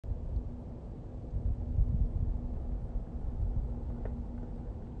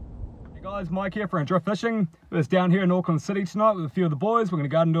Hey guys, Mike here for Adrift Fishing. We're just down here in Auckland City tonight with a few of the boys. We're going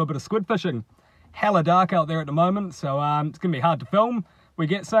to go out and do a bit of squid fishing. Hella dark out there at the moment, so it's going to be hard to film. We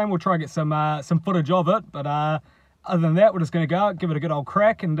get some, we'll try and get some footage of it, but other than that, we're just going to go out, give it a good old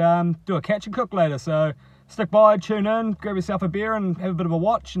crack, and do a catch and cook later. So stick by, tune in, grab yourself a beer and have a bit of a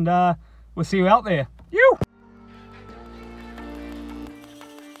watch, and we'll see you out there. You!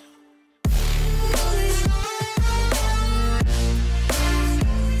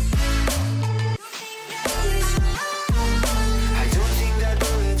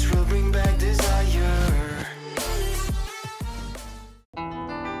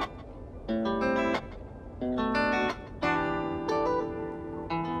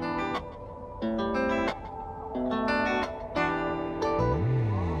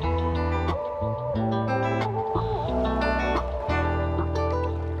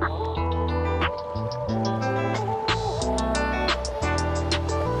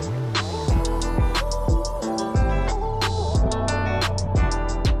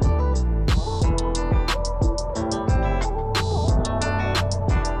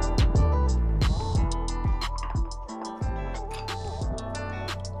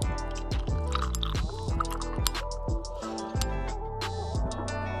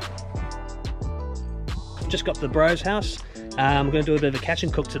 Just got to the bro's house. I'm going to do a bit of a catch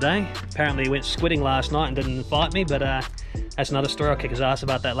and cook today. Apparently he went squidding last night and didn't invite me, but that's another story. I'll kick his ass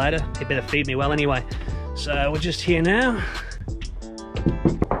about that later. He better feed me well anyway. So we're just here now.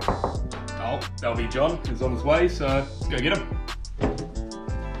 Oh, that'll be John. He's on his way, so let's go get him.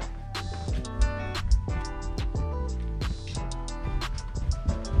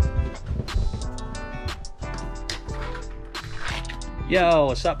 Yo,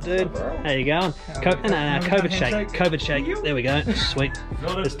 what's up, dude? How you going? COVID shake. COVID shake. There we go. Sweet.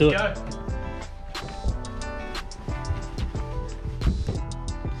 Let's do it.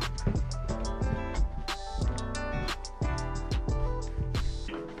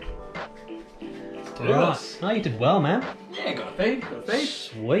 Right. Oh, you did well, man. Yeah, got a feed.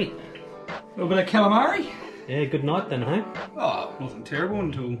 Sweet. A little bit of calamari. Yeah, good night then, hey? Oh, it wasn't terrible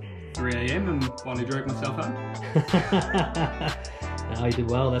until 3 AM and finally dragged myself home. Oh, you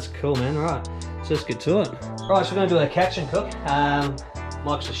did well, that's cool, man. Alright, so let's get to it. Right, so we're going to do a catch and cook.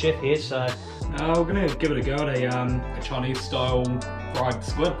 Mike's the chef here, so... we're going to give it a go at a Chinese style fried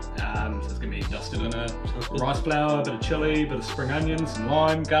squid. So it's going to be dusted in a rice flour, a bit of chilli, a bit of spring onions, some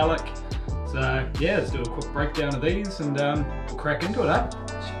lime, garlic. So yeah, let's do a quick breakdown of these and we'll crack into it, eh?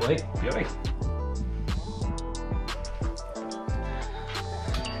 Sweet. Beauty.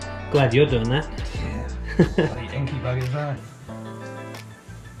 Glad you're doing that. Yeah. Bloody inky buggers, eh?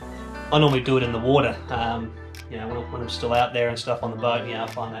 I normally do it in the water, you know, when I'm still out there and stuff on the boat. Yeah, I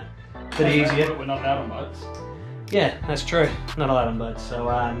find that a bit easier. We're not allowed on boats. Yeah, that's true. Not allowed on boats, so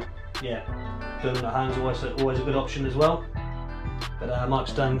yeah, doing it at home is always a good option as well. But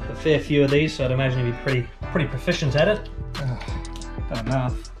Mike's done a fair few of these, so I'd imagine he'd be pretty proficient at it. Done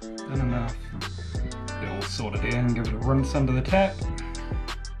enough. Get it all sorted in, give it a rinse under the tap.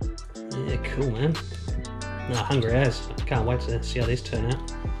 Yeah, cool, man. No, hungry as. I can't wait to see how these turn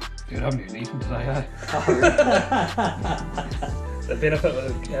out. Dude, I haven't even eaten today, eh? The benefit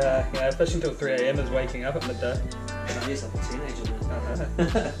of you know, fishing till 3 AM is waking up at midday. Yes, like a teenager,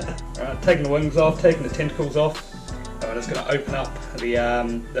 man. Alright, taking the wings off, taking the tentacles off. I'm just going to open up the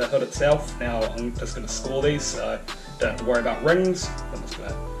hood itself. Now I'm just going to score these, so don't have to worry about rings. I'm just going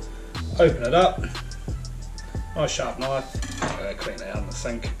to open it up. Nice sharp knife. I'm going to clean it out in the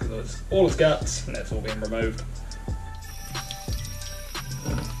sink because it's all its guts and that's all been removed.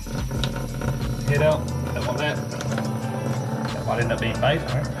 Head out, don't want that. That might end up being bait,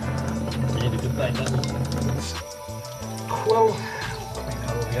 I think. Yeah, a good bait, doesn't it? Quill. Clean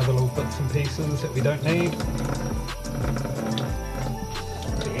out all the other little bits and pieces that we don't need.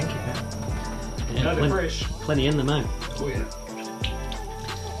 Pretty inky, man. Yeah, they're fresh. Plenty in them, eh? Oh yeah.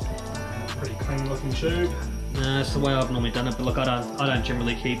 Pretty clean looking tube. No, that's the way I've normally done it, but look, I don't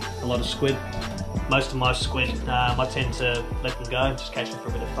generally keep a lot of squid. Most of my squid, I tend to let them go, just catch them for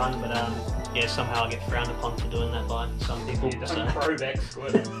a bit of fun, but yeah, somehow I get frowned upon for doing that by some people. You don't throw back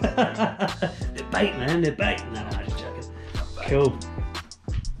squid. They're bait, man, they're bait. No, I'm just joking. Cool.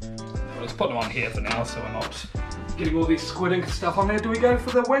 We'll just put them on here for now so we're not getting all these squid ink stuff on there. Do we go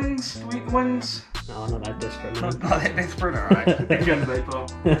for the wings? Do we eat the wings? No, I'm not that desperate, man. Not that desperate, alright. They're going to be fun.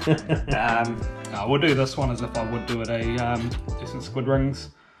 We'll do this one as if I would do it just in squid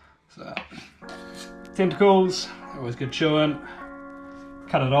rings. So, tentacles, always good chewing.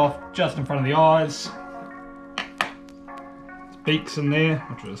 Cut it off just in front of the eyes. Beaks in there,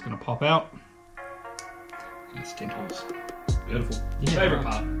 which we're just going to pop out. It's tentacles. Beautiful. Yeah, Favourite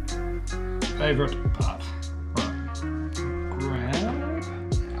right. part. Favourite part. Right. Grab.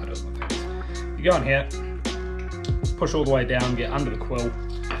 I don't know. You go in here, push all the way down, get under the quill.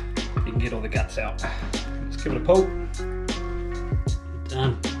 You can get all the guts out. Just give it a pull.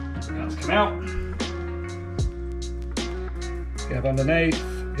 Done. The guts come out. Go underneath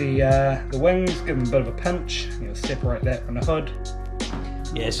the wings, give them a bit of a pinch. You'll separate that from the hood.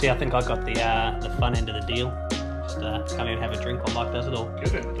 Yeah, see, I think I got the fun end of the deal. Just come here and have a drink while Mike does it all.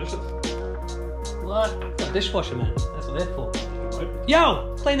 Good in the dishes. What? Got a dishwasher, man. That's what they're for.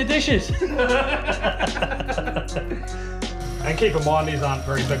 Yo, clean the dishes. And keep in mind, these aren't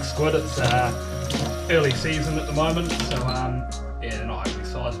very big squid. It's early season at the moment, so yeah, they're not overly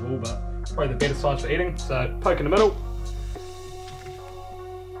sizable, but probably the better size for eating. So poke in the middle.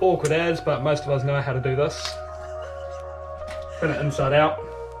 Awkward as, but most of us know how to do this. Spin it inside out.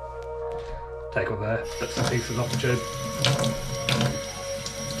 Take all the bits and pieces off the tube.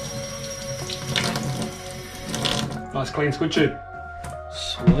 Nice clean squid tube.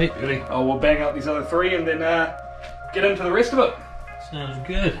 Sweet. Beauty. Oh, we'll bang out these other three and then get into the rest of it. Sounds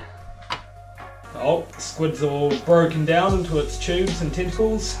good. Oh, the squid's all broken down into its tubes and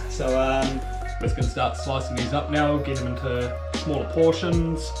tentacles. So we're just going to start slicing these up now, get them into smaller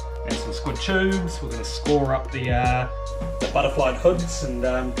portions and some squid tubes. We're going to score up the butterflied hoods and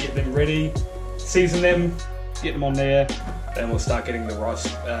get them ready, season them, get them on there. Then we'll start getting the rice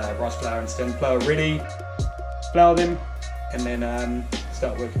flour and stem flour ready, flour them, and then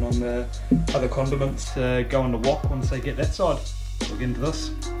start working on the other condiments to go on the wok once they get that side. We'll get into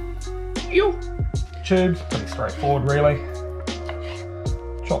this. Tubes, pretty straightforward really.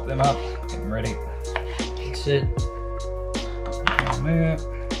 Chop them up, get them ready. That's it. On there.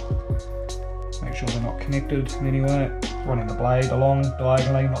 Make sure they're not connected in any way. Running the blade along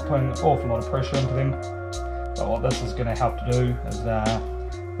diagonally, not putting an awful lot of pressure into them. But what this is going to help to do is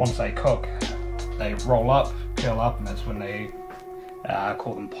once they cook, they roll up, curl up, and that's when they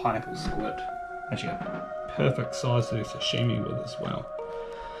call them pineapple squid. Actually a perfect size to do sashimi with as well.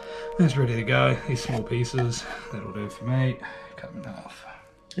 That's ready to go. These small pieces, that'll do for me. Cut them off.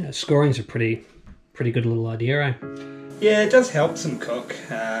 Yeah, scoring's a pretty good little idea, eh? Yeah, it does help them cook.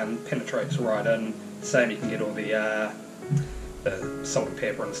 Penetrates right in. Same, you can get all the salt and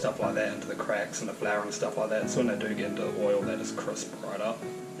pepper and stuff like that into the cracks and the flour and stuff like that. So when they do get into the oil, they just crisp right up.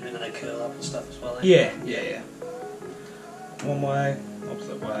 And then they curl up and stuff as well, eh? Yeah. One way,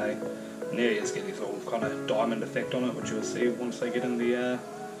 opposite way. And there you just get this little kind of diamond effect on it, which you'll see once they get in the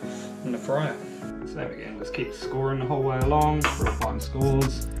fryer. Same again, just keep scoring the whole way along, real fine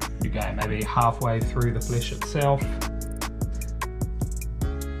scores. You go maybe halfway through the flesh itself.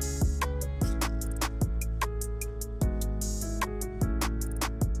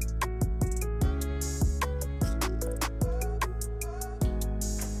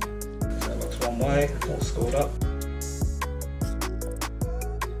 So it looks one way, all scored up.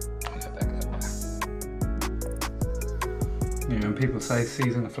 You know, when people say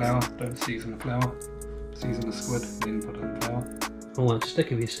season the flour, don't season the flour. Season the squid, then put it in the flour. I won't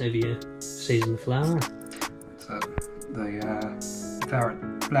stick if you season the flour. So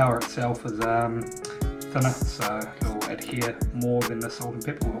the flour itself is thinner, so it'll adhere more than the salt and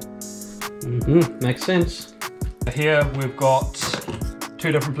pepper will. Makes sense. Here we've got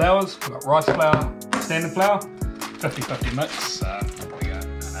two different flours. We've got rice flour, standard flour, 50-50 mix. So there we go,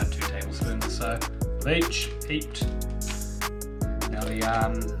 2 tablespoons so of each, heaped. Now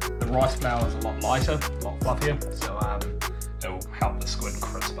the rice flour is a lot lighter, a lot fluffier, so it'll help the squid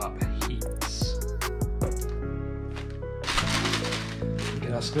crisp up heaps.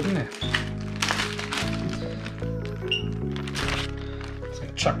 Get our squid in there. Just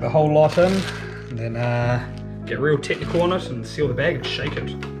gonna chuck the whole lot in, and then get real technical on it and seal the bag and shake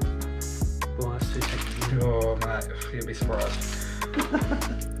it. Oh, that's too technical. Oh mate, you'll be surprised.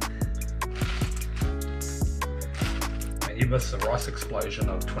 You missed the rice explosion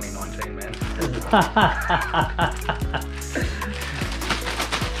of 2019, man.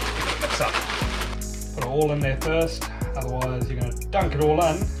 Mix up. Put it all in there first, otherwise you're going to dunk it all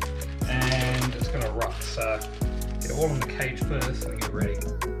in and it's going to rot. So get it all in the cage first and get ready.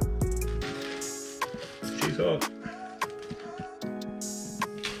 Cheese off.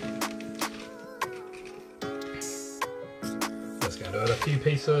 Just going to do it a few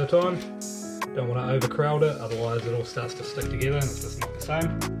pieces at a time. Don't want to overcrowd it, otherwise it all starts to stick together and it's just not the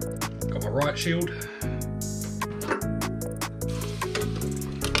same. Got my right shield.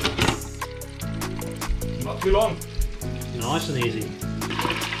 Not too long. Nice and easy.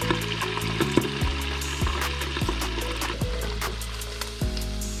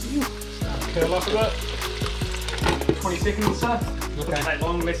 Start to curl up a bit. 20 seconds or so. Not going to take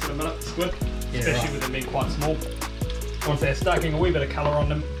long, less than a minute for squid, especially with them being quite small. Once they're starting a wee bit of colour on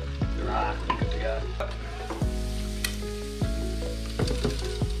them, they're good to go.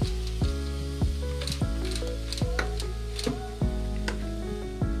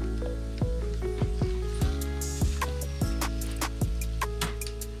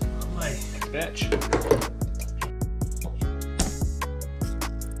 Batch.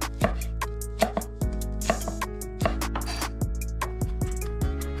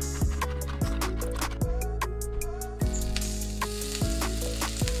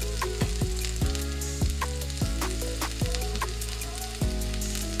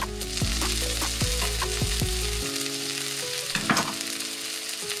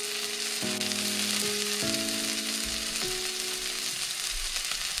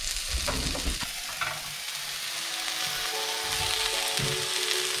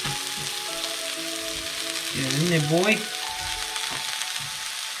 Get in there, boy.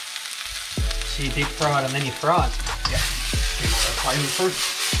 So you deep fry it and then you fry it. Yeah. Flavor through.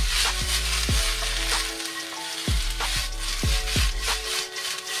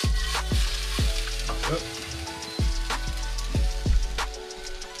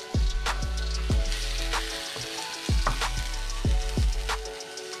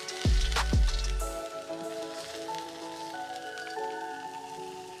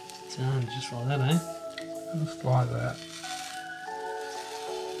 Done, just like that, eh? Just like that.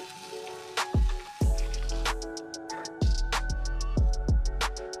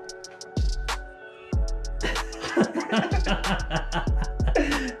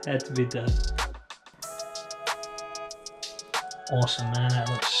 Had to be done. Awesome, man. That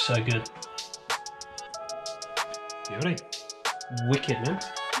looks so good. Beauty. Wicked, man.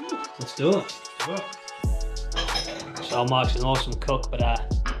 Let's do it. So Mike's an awesome cook, but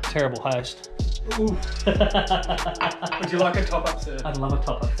terrible host. Ooh. Would you like a top up, sir? I'd love a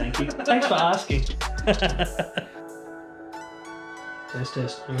top up, thank you. Thanks for asking.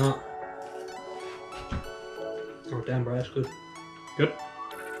 Test. Hang on. Oh, damn, bro, that's good. Good.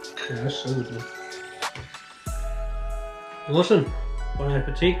 Yeah, that's so good, man. Awesome. Bon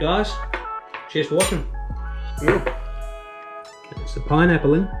appetit, guys. Cheers for watching. Yeah. It's the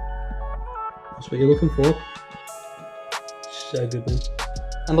pineapple in. That's what you're looking for. So good, man.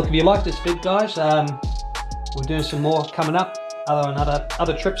 And look, if you like this vid, guys, we're doing some more coming up.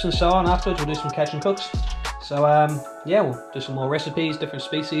 Other trips and so on afterwards. We'll do some catch and cooks. So yeah, we'll do some more recipes, different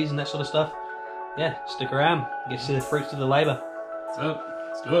species and that sort of stuff. Yeah, stick around. Get to the fruits of the labour. That's it.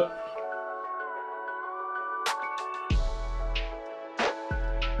 Let's do it.